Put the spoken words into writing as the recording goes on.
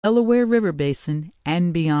Delaware River Basin,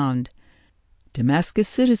 and beyond.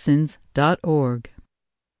 DamascusCitizens.org.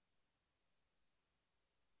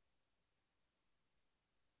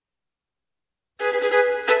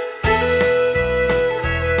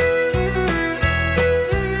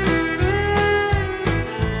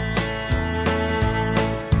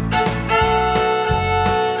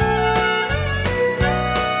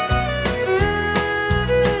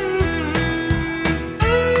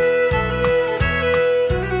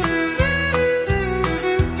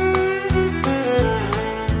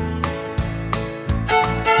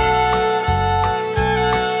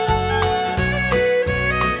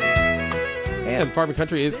 Farming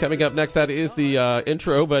Country is coming up next. That is the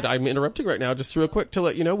intro, but I'm interrupting right now just real quick to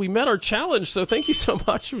let you know we met our challenge. So thank you so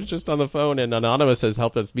much. It was just on the phone, and Anonymous has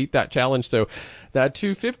helped us beat that challenge. So that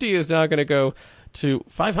 250 is now going to go to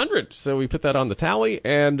 500. So we put that on the tally,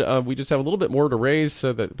 and we just have a little bit more to raise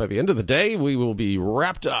so that by the end of the day, we will be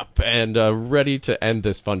wrapped up and ready to end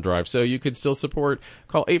this fund drive. So you could still support.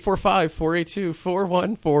 Call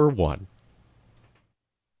 845-482-4141.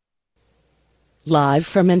 Live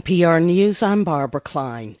from NPR News, I'm Barbara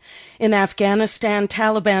Klein. In Afghanistan,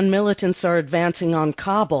 Taliban militants are advancing on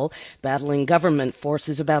Kabul, battling government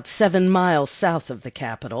forces about 7 miles south of the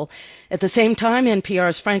capital. At the same time,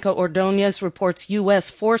 NPR's Franco Ordonez reports U.S.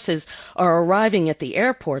 forces are arriving at the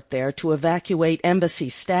airport there to evacuate embassy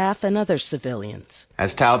staff and other civilians.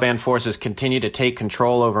 As Taliban forces continue to take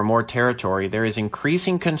control over more territory, there is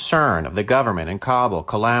increasing concern of the government in Kabul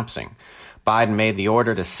collapsing. Biden made the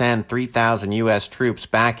order to send 3,000 U.S. troops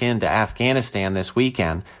back into Afghanistan this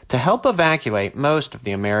weekend to help evacuate most of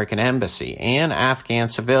the American embassy and Afghan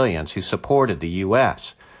civilians who supported the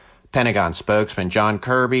U.S. Pentagon spokesman John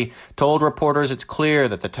Kirby told reporters it's clear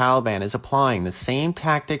that the Taliban is applying the same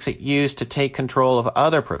tactics it used to take control of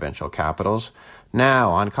other provincial capitals, now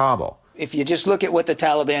on Kabul. If you just look at what the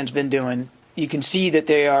Taliban's been doing, you can see that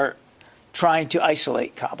they are trying to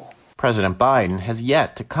isolate Kabul. President Biden has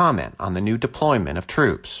yet to comment on the new deployment of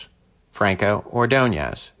troops. Franco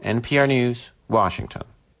Ordonez, NPR News, Washington.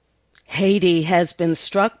 Haiti has been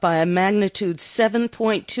struck by a magnitude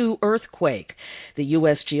 7.2 earthquake. The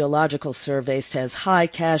U.S. Geological Survey says high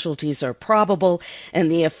casualties are probable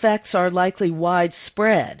and the effects are likely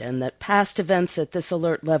widespread, and that past events at this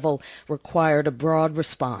alert level required a broad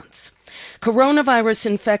response. Coronavirus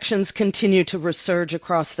infections continue to resurge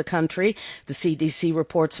across the country. The CDC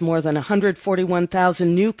reports more than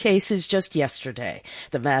 141,000 new cases just yesterday.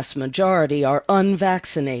 The vast majority are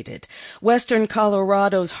unvaccinated. Western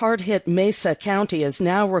Colorado's hard-hit Mesa County is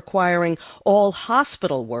now requiring all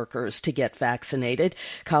hospital workers to get vaccinated.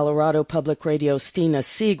 Colorado Public Radio's Stina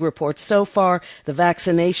Sieg reports so far the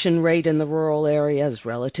vaccination rate in the rural area is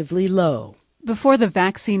relatively low. Before the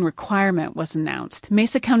vaccine requirement was announced,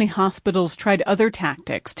 Mesa County hospitals tried other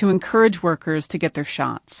tactics to encourage workers to get their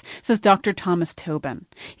shots, says Dr. Thomas Tobin.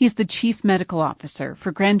 He's the chief medical officer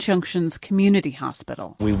for Grand Junction's community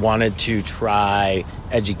hospital. We wanted to try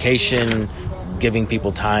education, giving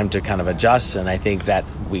people time to kind of adjust, and I think that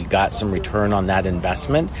we got some return on that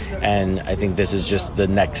investment, and I think this is just the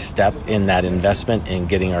next step in that investment in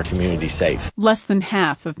getting our community safe. Less than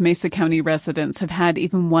half of Mesa County residents have had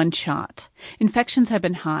even one shot. Infections have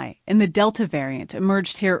been high, and the Delta variant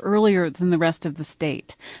emerged here earlier than the rest of the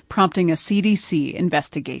state, prompting a CDC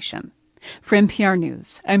investigation. For NPR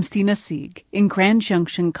News, I'm Stina Sieg in Grand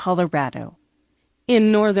Junction, Colorado.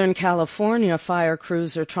 In Northern California, fire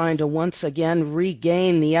crews are trying to once again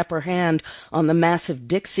regain the upper hand on the massive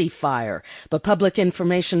Dixie Fire. But Public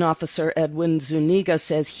Information Officer Edwin Zuniga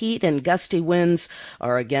says heat and gusty winds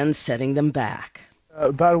are again setting them back.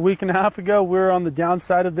 About a week and a half ago, we were on the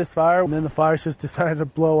downside of this fire, and then the fire just decided to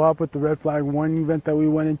blow up with the red flag warning event that we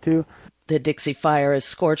went into. The Dixie Fire has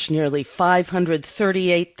scorched nearly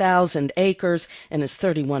 538,000 acres and is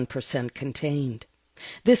 31% contained.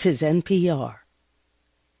 This is NPR.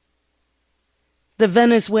 The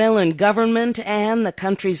Venezuelan government and the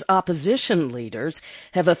country's opposition leaders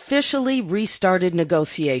have officially restarted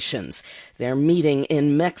negotiations. They're meeting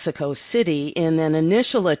in Mexico City in an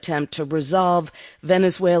initial attempt to resolve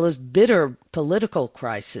Venezuela's bitter political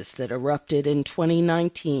crisis that erupted in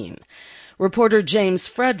 2019. Reporter James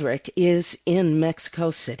Frederick is in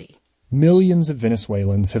Mexico City. Millions of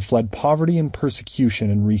Venezuelans have fled poverty and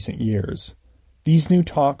persecution in recent years. These new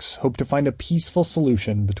talks hope to find a peaceful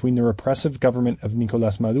solution between the repressive government of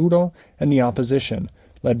Nicolás Maduro and the opposition,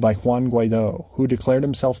 led by Juan Guaidó, who declared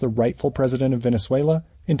himself the rightful president of Venezuela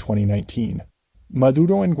in 2019.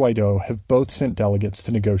 Maduro and Guaidó have both sent delegates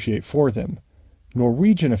to negotiate for them.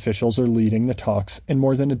 Norwegian officials are leading the talks, and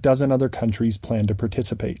more than a dozen other countries plan to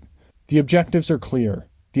participate. The objectives are clear: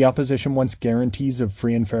 The opposition wants guarantees of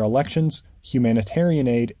free and fair elections, humanitarian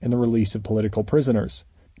aid, and the release of political prisoners.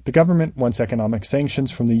 The government wants economic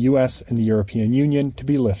sanctions from the U.S. and the European Union to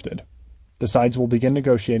be lifted. The sides will begin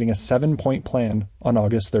negotiating a 7-point plan on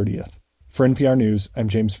August 30th. For NPR News, I'm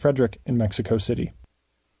James Frederick in Mexico City.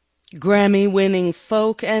 Grammy-winning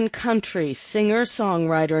folk and country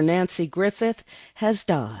singer-songwriter Nanci Griffith has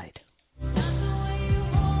died.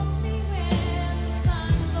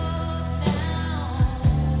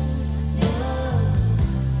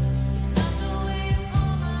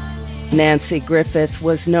 Nanci Griffith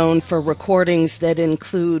was known for recordings that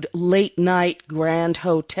include Late Night Grand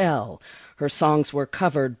Hotel. Her songs were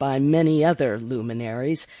covered by many other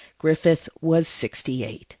luminaries. Griffith was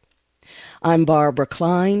 68. I'm Barbara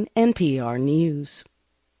Klein, NPR News.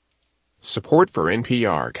 Support for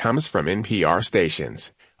NPR comes from NPR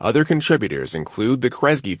stations. Other contributors include the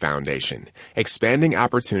Kresge Foundation, expanding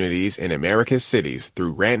opportunities in America's cities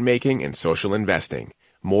through grant-making and social investing.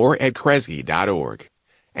 More at Kresge.org.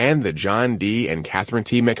 And the John D. and Catherine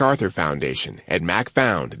T. MacArthur Foundation at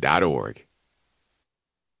macfound.org.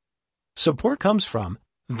 Support comes from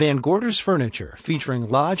Van Gorder's Furniture, featuring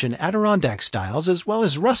lodge and Adirondack styles as well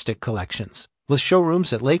as rustic collections, with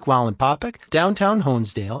showrooms at Lake Wallenpaupack, downtown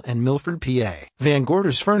Honesdale, and Milford, PA. Van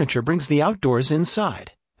Gorder's Furniture brings the outdoors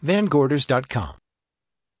inside. VanGorders.com.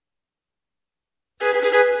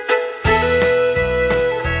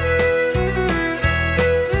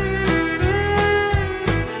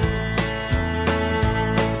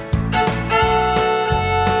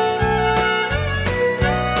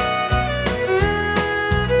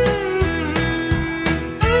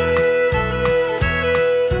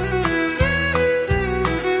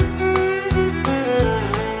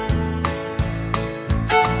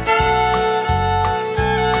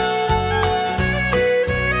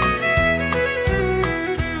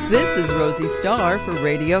 This is Rosie Starr for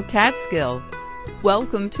Radio Catskill.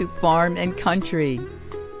 Welcome to Farm and Country,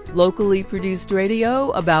 locally produced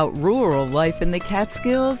radio about rural life in the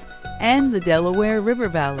Catskills and the Delaware River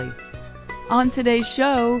Valley. On today's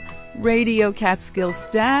show, Radio Catskill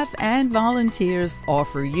staff and volunteers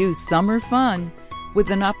offer you summer fun with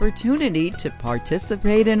an opportunity to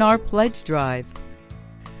participate in our pledge drive.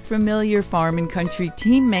 Familiar Farm and Country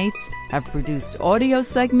teammates have produced audio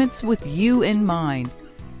segments with you in mind.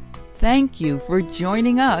 Thank you for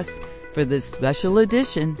joining us for this special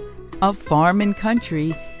edition of Farm and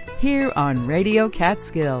Country here on Radio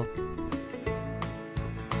Catskill.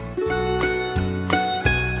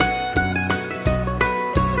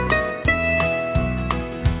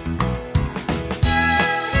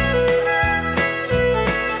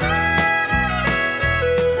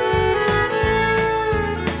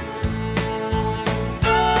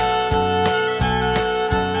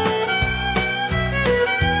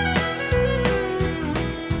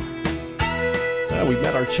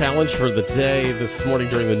 Challenge for the day this morning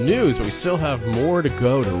during the news, but we still have more to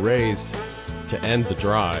go to raise to end the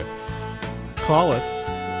drive. Call us,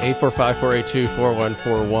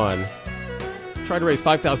 845-482-4141. Try to raise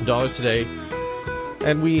 $5,000 today,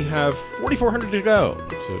 and we have $4,400 to go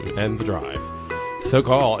to end the drive. So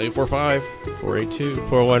call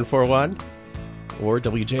 845-482-4141 or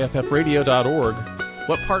WJFFradio.org.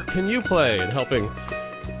 What part can you play in helping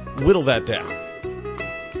whittle that down?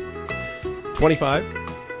 25?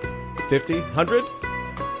 50, 100,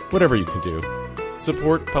 whatever you can do.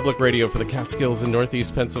 Support public radio for the Catskills in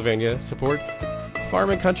Northeast Pennsylvania. Support Farm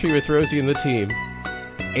and Country with Rosie and the team.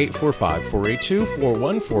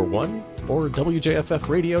 845-482-4141 or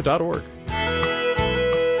WJFFradio.org.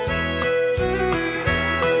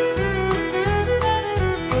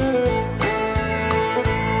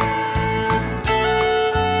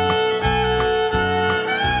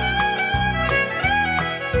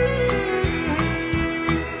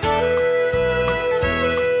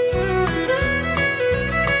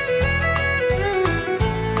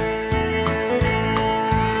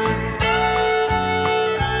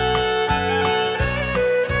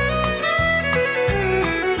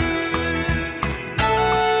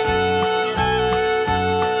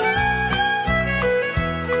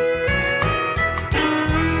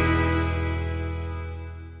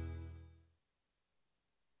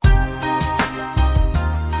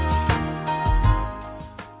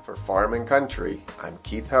 Country, I'm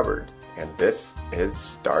Keith Hubbard, and this is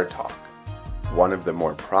Star Talk. One of the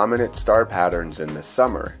more prominent star patterns in the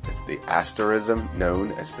summer is the asterism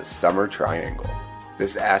known as the Summer Triangle.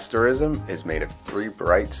 This asterism is made of 3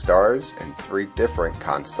 bright stars and 3 different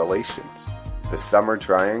constellations. The Summer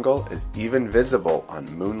Triangle is even visible on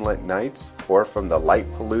moonlit nights or from the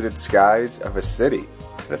light-polluted skies of a city.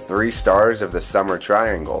 The 3 stars of the Summer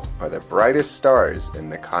Triangle are the brightest stars in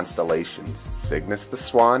the constellations Cygnus the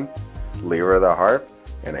Swan, Lyra the Harp,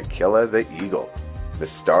 and Aquila the Eagle. The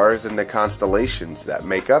stars in the constellations that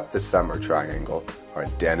make up the Summer Triangle are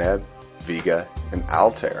Deneb, Vega, and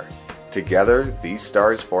Altair. Together, these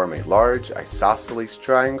stars form a large isosceles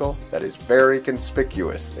triangle that is very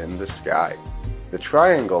conspicuous in the sky. The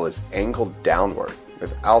triangle is angled downward,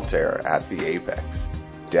 with Altair at the apex.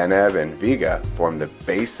 Deneb and Vega form the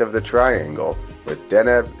base of the triangle, with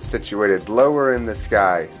Deneb situated lower in the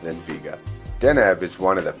sky than Vega. Deneb is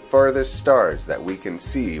one of the furthest stars that we can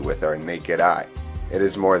see with our naked eye. It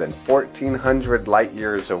is more than 1,400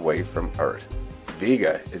 light-years away from Earth.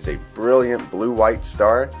 Vega is a brilliant blue-white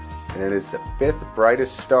star, and it is the 5th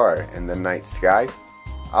brightest star in the night sky.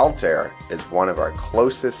 Altair is one of our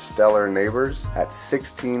closest stellar neighbors at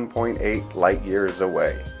 16.8 light-years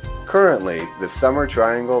away. Currently, the Summer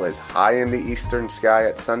Triangle is high in the eastern sky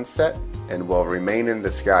at sunset and will remain in the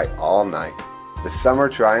sky all night. The Summer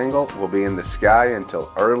Triangle will be in the sky until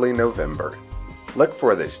early November. Look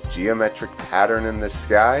for this geometric pattern in the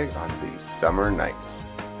sky on these summer nights.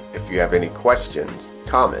 If you have any questions,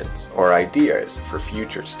 comments, or ideas for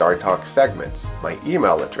future Star Talk segments, my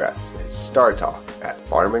email address is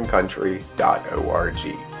startalk@farmandcountry.org.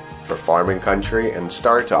 For Farm and Country and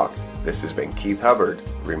Star Talk, this has been Keith Hubbard,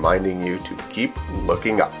 reminding you to keep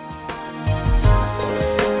looking up.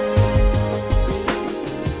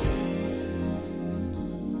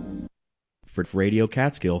 For Radio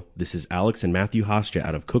Catskill, this is Alex and Matthew Hostia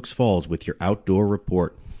out of Cooks Falls with your outdoor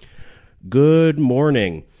report. Good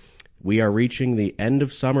morning. We are reaching the end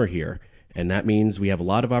of summer here, and that means we have a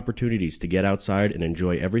lot of opportunities to get outside and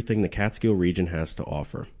enjoy everything the Catskill region has to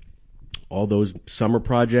offer. All those summer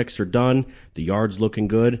projects are done, the yard's looking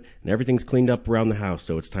good, and everything's cleaned up around the house,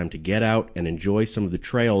 so it's time to get out and enjoy some of the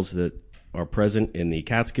trails that are present in the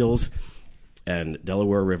Catskills and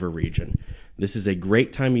Delaware River region. This is a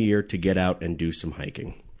great time of year to get out and do some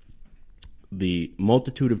hiking. The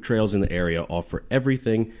multitude of trails in the area offer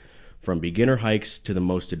everything from beginner hikes to the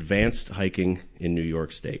most advanced hiking in New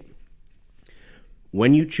York State.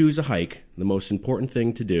 When you choose a hike, the most important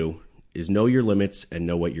thing to do is know your limits and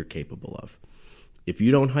know what you're capable of. If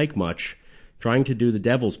you don't hike much, trying to do the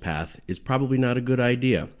Devil's Path is probably not a good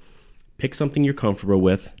idea. Pick something you're comfortable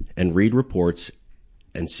with and read reports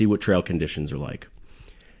and see what trail conditions are like.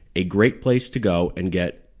 A great place to go and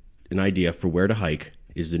get an idea for where to hike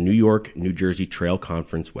is the New York, New Jersey Trail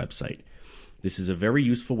Conference website. This is a very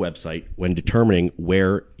useful website when determining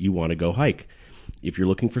where you want to go hike. If you're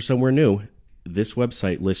looking for somewhere new, this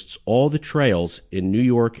website lists all the trails in New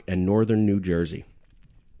York and northern New Jersey.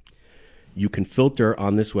 You can filter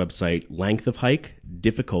on this website length of hike,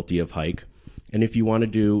 difficulty of hike, and if you want to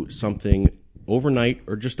do something overnight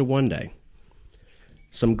or just a one day.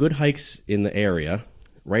 Some good hikes in the area,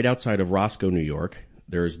 right outside of Roscoe, New York,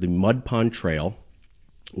 there's the Mud Pond Trail,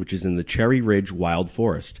 which is in the Cherry Ridge Wild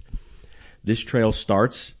Forest. This trail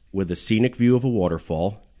starts with a scenic view of a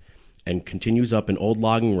waterfall and continues up an old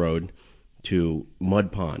logging road to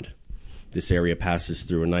Mud Pond. This area passes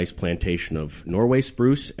through a nice plantation of Norway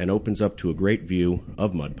spruce and opens up to a great view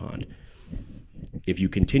of Mud Pond. If you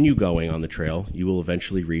continue going on the trail, you will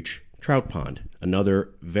eventually reach Trout Pond, another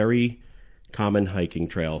very common hiking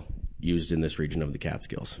trail used in this region of the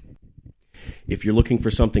Catskills. If you're looking for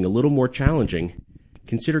something a little more challenging,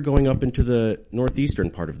 consider going up into the northeastern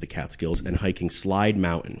part of the Catskills and hiking Slide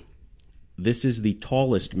Mountain. This is the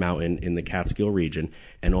tallest mountain in the Catskill region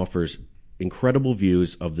and offers incredible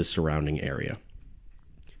views of the surrounding area.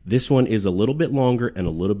 This one is a little bit longer and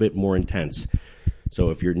a little bit more intense, so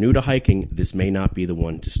if you're new to hiking, this may not be the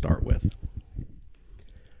one to start with.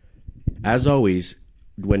 As always,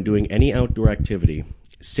 when doing any outdoor activity,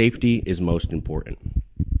 safety is most important.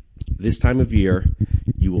 This time of year,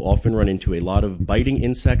 you will often run into a lot of biting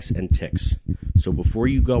insects and ticks. So before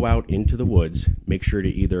you go out into the woods, make sure to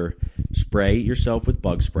either spray yourself with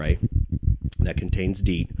bug spray that contains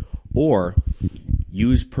DEET or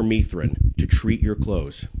use permethrin to treat your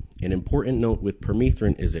clothes. An important note with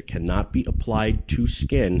permethrin is it cannot be applied to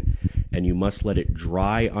skin and you must let it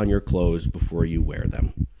dry on your clothes before you wear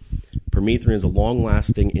them. Permethrin is a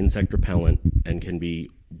long-lasting insect repellent and can be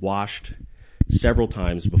washed several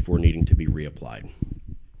times before needing to be reapplied.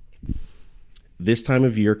 This time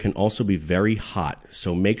of year can also be very hot,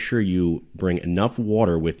 so make sure you bring enough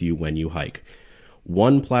water with you when you hike.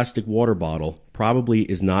 One plastic water bottle probably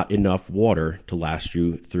is not enough water to last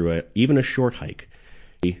you through even a short hike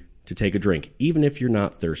to take a drink, even if you're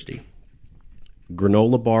not thirsty.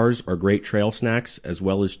 Granola bars are great trail snacks, as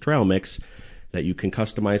well as trail mix that you can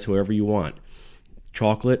customize however you want.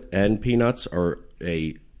 Chocolate and peanuts are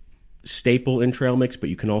a staple in trail mix, but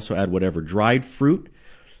you can also add whatever dried fruit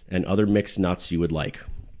and other mixed nuts you would like.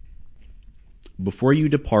 Before you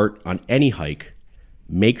depart on any hike,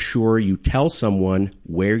 make sure you tell someone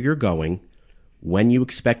where you're going, when you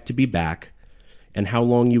expect to be back, and how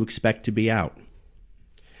long you expect to be out.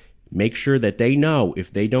 Make sure that they know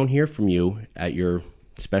if they don't hear from you at your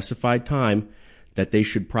specified time that they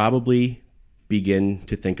should probably begin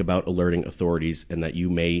to think about alerting authorities and that you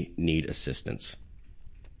may need assistance.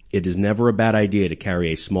 It is never a bad idea to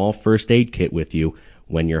carry a small first aid kit with you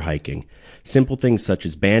when you're hiking. Simple things such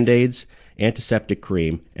as Band-Aids, antiseptic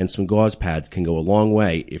cream, and some gauze pads can go a long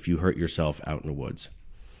way if you hurt yourself out in the woods.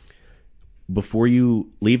 Before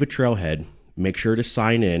you leave a trailhead, make sure to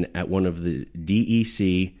sign in at one of the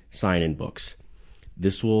DEC sign-in books.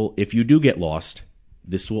 This will, if you do get lost,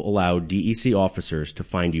 this will allow DEC officers to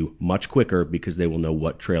find you much quicker because they will know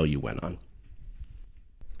what trail you went on.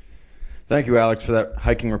 Thank you, Alex, for that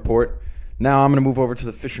hiking report. Now I'm going to move over to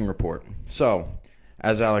the fishing report. So,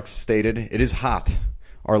 as Alex stated, it is hot.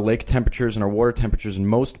 Our lake temperatures and our water temperatures in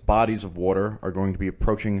most bodies of water are going to be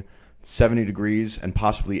approaching 70 degrees and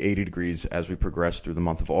possibly 80 degrees as we progress through the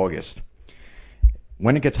month of August.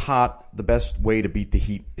 When it gets hot, the best way to beat the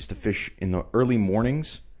heat is to fish in the early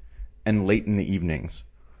mornings and late in the evenings.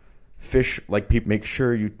 Make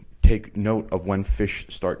sure you take note of when fish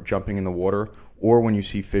start jumping in the water or when you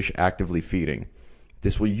see fish actively feeding.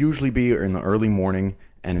 This will usually be in the early morning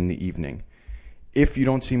and in the evening. If you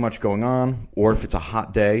don't see much going on, or if it's a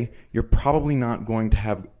hot day, you're probably not going to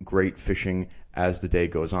have great fishing as the day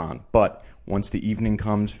goes on. But once the evening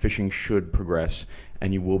comes, fishing should progress,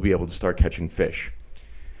 and you will be able to start catching fish.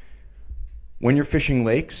 When you're fishing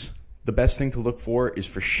lakes, the best thing to look for is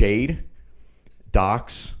for shade,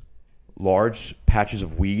 docks, large patches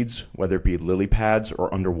of weeds, whether it be lily pads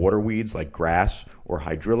or underwater weeds like grass or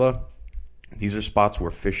hydrilla. These are spots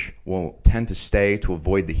where fish will tend to stay to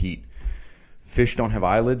avoid the heat. Fish don't have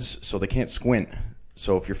eyelids, so they can't squint.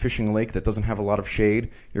 So if you're fishing a lake that doesn't have a lot of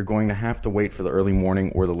shade, you're going to have to wait for the early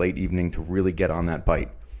morning or the late evening to really get on that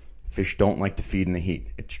bite. Fish don't like to feed in the heat.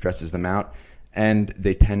 It stresses them out, and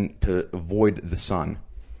they tend to avoid the sun.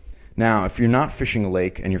 Now, if you're not fishing a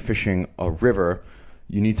lake and you're fishing a river,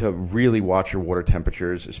 you need to really watch your water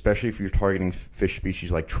temperatures, especially if you're targeting fish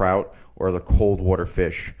species like trout or other cold water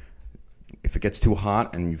fish. If it gets too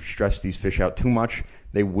hot and you've stressed these fish out too much,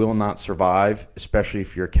 they will not survive, especially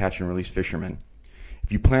if you're a catch and release fisherman.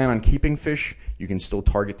 If you plan on keeping fish, you can still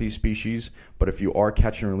target these species, but if you are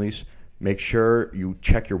catch and release, make sure you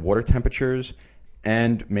check your water temperatures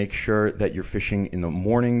and make sure that you're fishing in the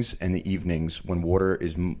mornings and the evenings when water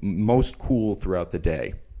is most cool throughout the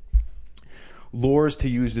day. Lures to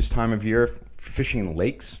use this time of year, fishing in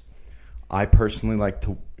lakes. I personally like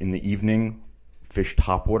to, in the evening, fish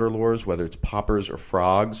topwater lures, whether it's poppers or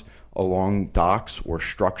frogs, along docks or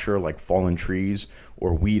structure like fallen trees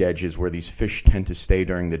or weed edges where these fish tend to stay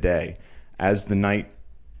during the day. As the night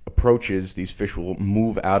approaches, these fish will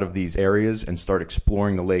move out of these areas and start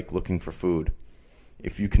exploring the lake looking for food.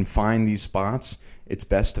 If you can find these spots, it's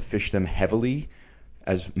best to fish them heavily,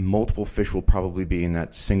 as multiple fish will probably be in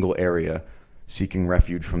that single area seeking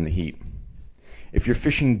refuge from the heat. If you're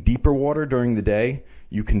fishing deeper water during the day,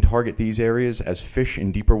 you can target these areas as fish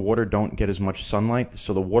in deeper water don't get as much sunlight,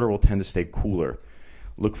 so the water will tend to stay cooler.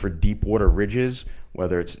 Look for deep water ridges,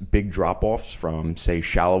 whether it's big drop-offs from, say,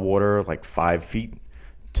 shallow water like 5 feet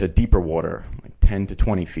to deeper water like 10 to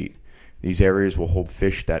 20 feet. These areas will hold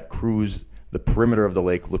fish that cruise the perimeter of the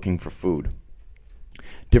lake looking for food.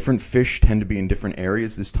 Different fish tend to be in different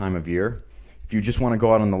areas this time of year. If you just want to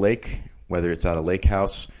go out on the lake, whether it's at a lake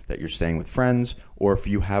house that you're staying with friends, or if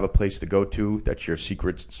you have a place to go to that's your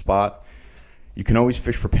secret spot, you can always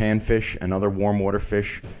fish for panfish and other warm water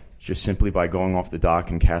fish just simply by going off the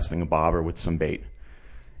dock and casting a bobber with some bait.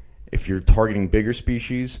 If you're targeting bigger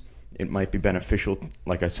species, it might be beneficial,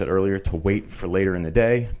 like I said earlier, to wait for later in the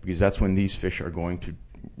day, because that's when these fish are going to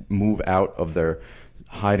move out of their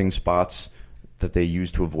hiding spots that they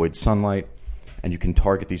use to avoid sunlight, and you can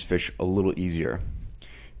target these fish a little easier.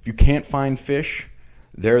 If you can't find fish,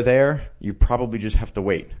 they're there, you probably just have to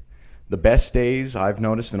wait. The best days I've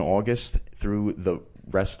noticed in August through the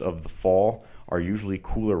rest of the fall are usually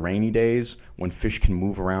cooler, rainy days when fish can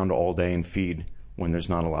move around all day and feed when there's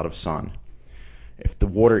not a lot of sun. If the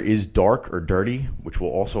water is dark or dirty, which will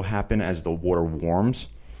also happen as the water warms,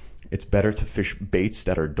 it's better to fish baits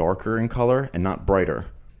that are darker in color and not brighter.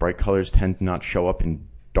 Bright colors tend to not show up in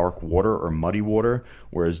dark water or muddy water,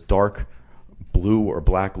 whereas dark Blue or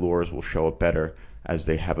black lures will show up better as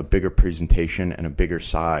they have a bigger presentation and a bigger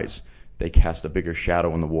size. They cast a bigger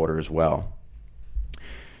shadow in the water as well.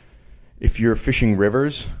 If you're fishing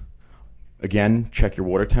rivers, again, check your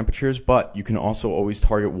water temperatures, but you can also always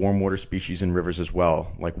target warm water species in rivers as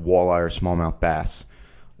well, like walleye or smallmouth bass.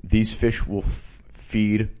 These fish will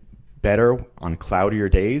feed better on cloudier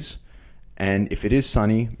days, and if it is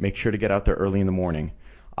sunny, make sure to get out there early in the morning.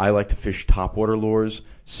 I like to fish topwater lures,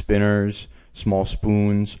 spinners, small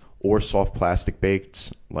spoons, or soft plastic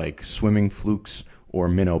baits like swimming flukes or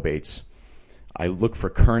minnow baits. I look for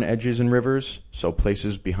current edges in rivers, so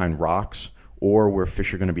places behind rocks or where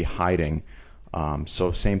fish are going to be hiding.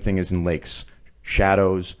 So same thing as in lakes,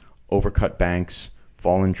 shadows, overcut banks,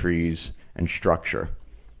 fallen trees, and structure.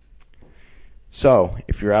 So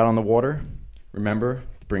if you're out on the water, remember,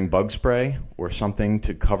 bring bug spray or something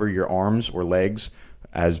to cover your arms or legs,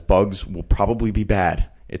 as bugs will probably be bad.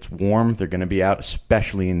 It's warm, they're going to be out,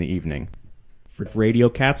 especially in the evening. For Radio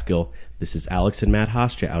Catskill, this is Alex and Matt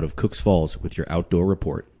Hostia out of Cooks Falls with your outdoor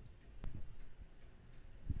report.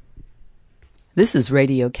 This is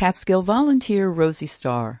Radio Catskill volunteer Rosie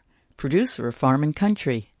Starr, producer of Farm and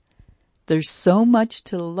Country. There's so much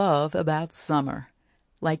to love about summer,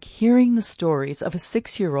 like hearing the stories of a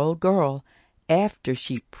 6-year-old girl after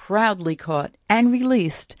she proudly caught and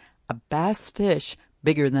released a bass fish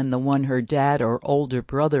bigger than the one her dad or older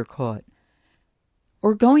brother caught.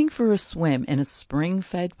 Or going for a swim in a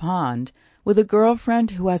spring-fed pond with a girlfriend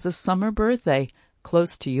who has a summer birthday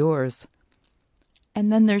close to yours.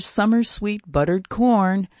 And then there's summer sweet buttered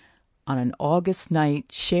corn on an August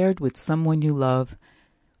night shared with someone you love,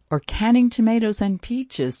 or canning tomatoes and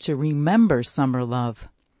peaches to remember summer love.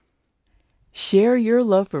 Share your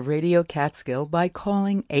love for Radio Catskill by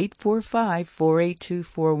calling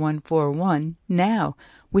 845-482-4141 now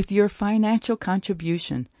with your financial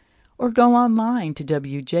contribution, or go online to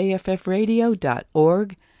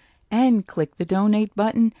wjffradio.org and click the donate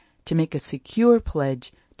button to make a secure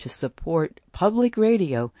pledge to support public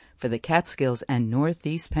radio for the Catskills and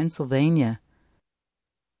Northeast Pennsylvania.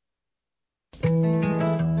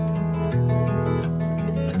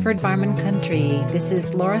 For Farm and Country, this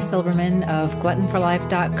is Laura Silverman of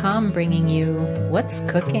gluttonforlife.com bringing you What's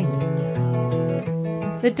Cooking.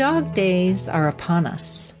 The dog days are upon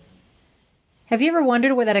us. Have you ever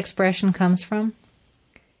wondered where that expression comes from?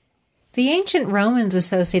 The ancient Romans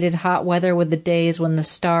associated hot weather with the days when the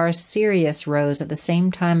star Sirius rose at the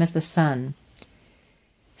same time as the sun.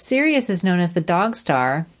 Sirius is known as the dog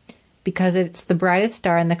star because it's the brightest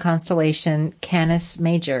star in the constellation Canis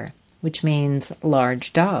Major, which means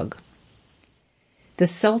large dog. The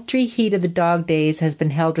sultry heat of the dog days has been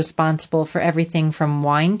held responsible for everything from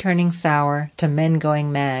wine turning sour to men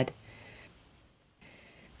going mad.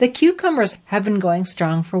 The cucumbers have been going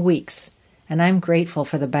strong for weeks, and I'm grateful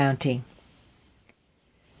for the bounty.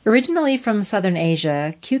 Originally from southern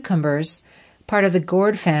Asia, cucumbers, part of the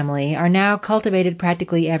gourd family, are now cultivated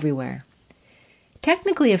practically everywhere.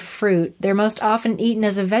 Technically a fruit, they're most often eaten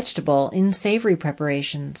as a vegetable in savory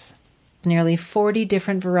preparations. Nearly 40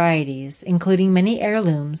 different varieties, including many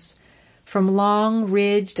heirlooms, from long,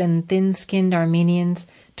 ridged, and thin-skinned Armenians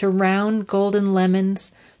to round golden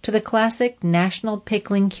lemons to the classic national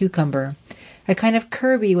pickling cucumber, a kind of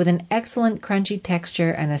Kirby with an excellent crunchy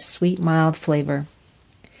texture and a sweet, mild flavor.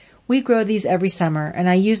 We grow these every summer, and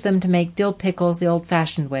I use them to make dill pickles the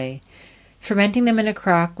old-fashioned way, fermenting them in a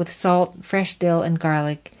crock with salt, fresh dill, and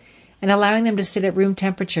garlic, and allowing them to sit at room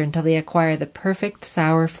temperature until they acquire the perfect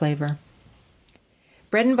sour flavor.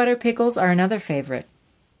 Bread and butter pickles are another favorite.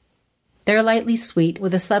 They're lightly sweet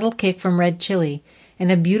with a subtle kick from red chili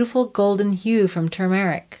and a beautiful golden hue from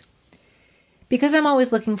turmeric. Because I'm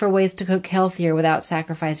always looking for ways to cook healthier without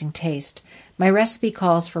sacrificing taste, my recipe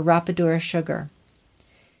calls for rapadura sugar.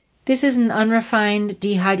 This is an unrefined,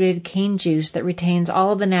 dehydrated cane juice that retains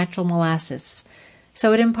all of the natural molasses,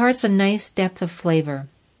 so it imparts a nice depth of flavor.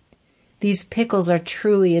 These pickles are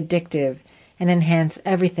truly addictive and enhance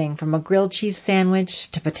everything from a grilled cheese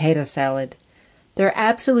sandwich to potato salad. They're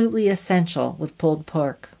absolutely essential with pulled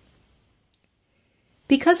pork.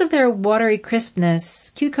 Because of their watery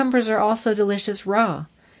crispness, cucumbers are also delicious raw,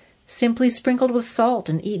 simply sprinkled with salt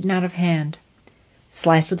and eaten out of hand.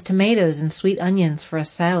 Sliced with tomatoes and sweet onions for a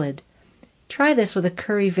salad. Try this with a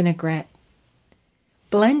curry vinaigrette.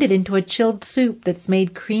 Blend it into a chilled soup that's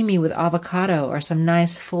made creamy with avocado or some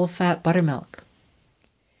nice full-fat buttermilk.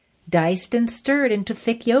 Diced and stirred into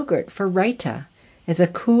thick yogurt for raita as a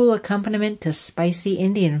cool accompaniment to spicy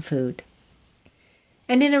Indian food.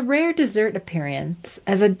 And in a rare dessert appearance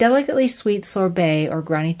as a delicately sweet sorbet or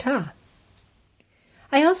granita.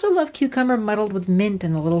 I also love cucumber muddled with mint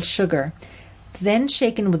and a little sugar, then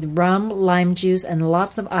shaken with rum, lime juice, and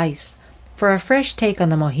lots of ice for a fresh take on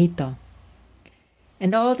the mojito.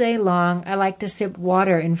 And all day long, I like to sip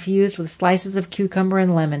water infused with slices of cucumber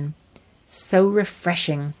and lemon. So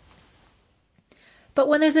refreshing. But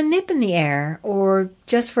when there's a nip in the air, or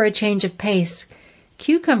just for a change of pace,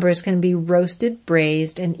 cucumbers can be roasted,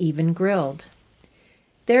 braised, and even grilled.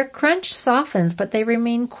 Their crunch softens, but they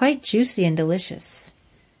remain quite juicy and delicious.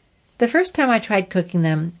 The first time I tried cooking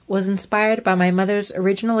them was inspired by my mother's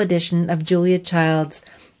original edition of Julia Child's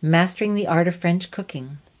Mastering the Art of French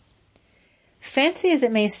Cooking. Fancy as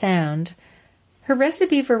it may sound, her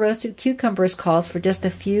recipe for roasted cucumbers calls for just a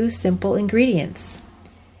few simple ingredients: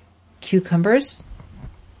 cucumbers,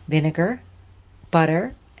 vinegar,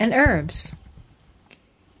 butter, and herbs.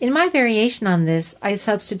 In my variation on this, I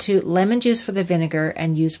substitute lemon juice for the vinegar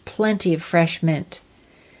and use plenty of fresh mint.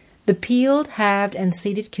 The peeled, halved, and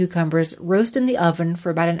seeded cucumbers roast in the oven for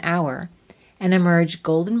about an hour and emerge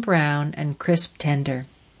golden brown and crisp tender.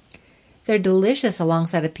 They're delicious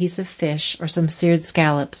alongside a piece of fish or some seared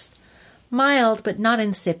scallops, mild but not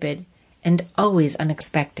insipid, and always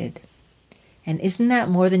unexpected. And isn't that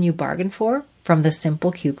more than you bargained for from the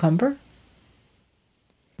simple cucumber?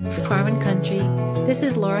 For Farm and Country, this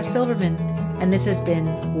is Laura Silverman, and this has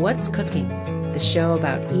been What's Cooking, the show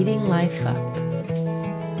about eating life up.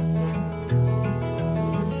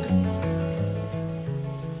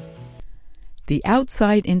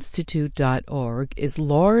 TheOutsideInstitute.org is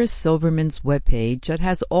Laura Silverman's webpage that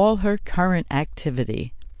has all her current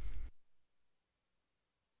activity.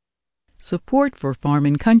 Support for Farm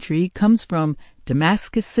and Country comes from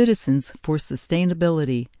Damascus Citizens for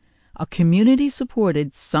Sustainability, a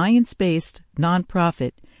community-supported, science-based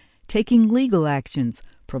nonprofit taking legal actions,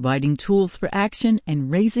 providing tools for action, and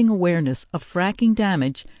raising awareness of fracking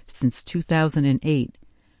damage since 2008,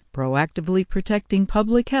 proactively protecting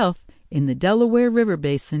public health in the Delaware River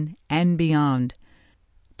Basin and beyond.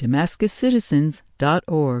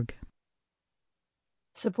 DamascusCitizens.org.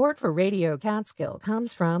 Support for Radio Catskill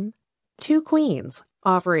comes from Two Queens,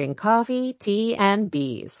 offering coffee, tea, and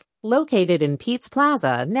bees. Located in Pete's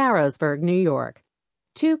Plaza, Narrowsburg, New York.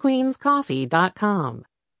 TwoQueensCoffee.com.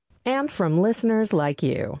 And from listeners like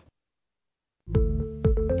you.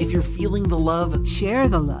 If you're feeling the love, share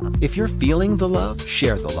the love. If you're feeling the love,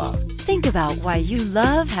 share the love. Think about why you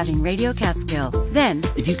love having Radio Catskill. Then,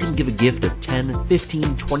 if you can give a gift of $10,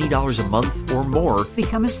 $15, $20 a month or more,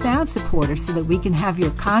 become a sound supporter so that we can have your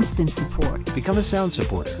constant support. Become a sound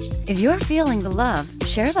supporter. If you're feeling the love,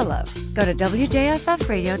 share the love. Go to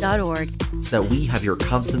WJFFradio.org so that we have your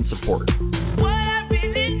constant support. What I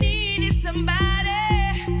really need is somebody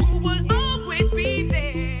who will always be there.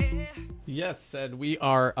 Yes, and we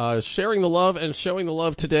are sharing the love and showing the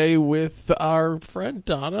love today with our friend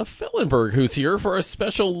Donna Fillenberg, who's here for a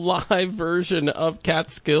special live version of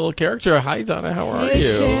Catskill Character. Hi, Donna. How are you?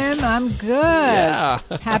 Hey, Tim. I'm good. Yeah.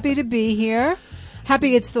 Happy to be here.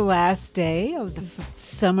 Happy it's the last day of the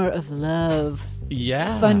Summer of Love.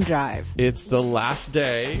 Yeah. Fun drive. It's the last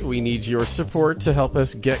day. We need your support to help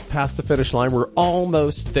us get past the finish line. We're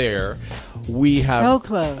almost there. We have so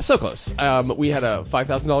close. So close. We had a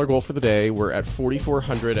 $5,000 goal for the day. We're at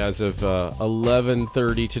 $4,400 as of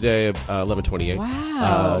 11:30 today, 11:28.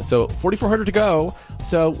 Wow. So $4,400 to go.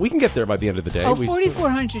 So we can get there by the end of the day. Oh,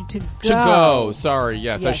 $4,400 to go. To go. Sorry.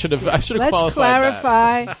 Yes, I should have Let's qualified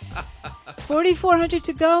clarify. that. $4,400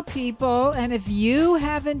 to go, people. And if you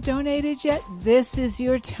haven't donated yet, this is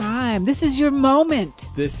your time. This is your moment.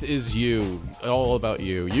 This is you. All about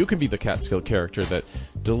you. You can be the Catskill character that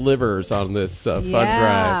delivers on this fun drive.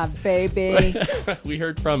 Yeah, baby. We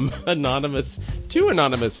heard from two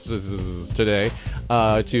anonymous today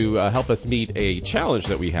to help us meet a challenge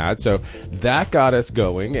that we had. So that got us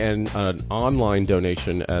going, and an online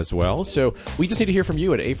donation as well. So we just need to hear from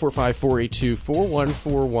you at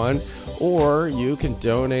 845-482-4141, or you can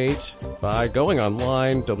donate by going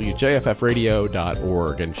online,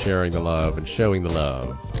 WJFFradio.org, and sharing the love and showing the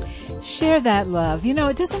love. Share that love. You know,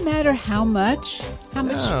 it doesn't matter how much we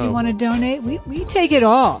No. want to donate. We take it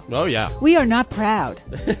all. Oh, yeah. We are not proud.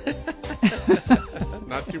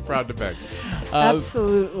 Not too proud to beg.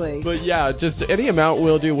 Absolutely. But yeah, just any amount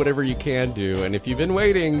will do, whatever you can do. And if you've been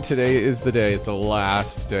waiting, today is the day. It's the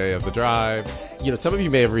last day of the drive. You know, some of you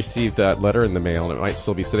may have received that letter in the mail, and it might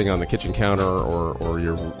still be sitting on the kitchen counter, or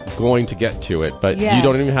you're going to get to it. But Yes. you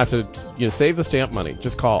don't even have to save the stamp money.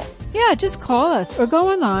 Just call. Yeah, just call us or go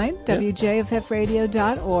online,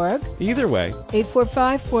 wjffradio.org. Either way.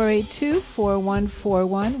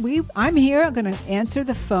 845-482-4141. I'm here. I'm going to answer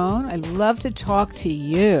the phone. I'd love to talk to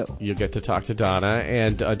you. You'll get to talk to Donna.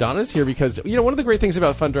 And Donna's here because, one of the great things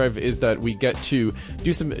about Fund Drive is that we get to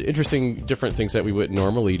do some interesting, different things that we wouldn't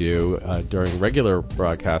normally do during regular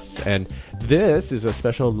broadcasts. And this is a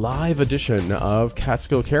special live edition of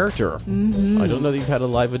Catskill Character. Mm-hmm. I don't know that you've had a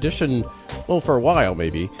live edition, for a while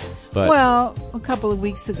maybe. But well, a couple of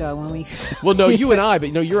weeks ago when we... Well, no, you and I,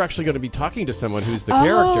 but you're actually going to be talking to someone who's the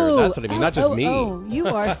character. That's what I mean, not just me. Oh, you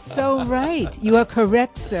are so right. You are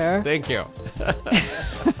correct, sir. Thank you.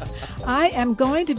 I am going to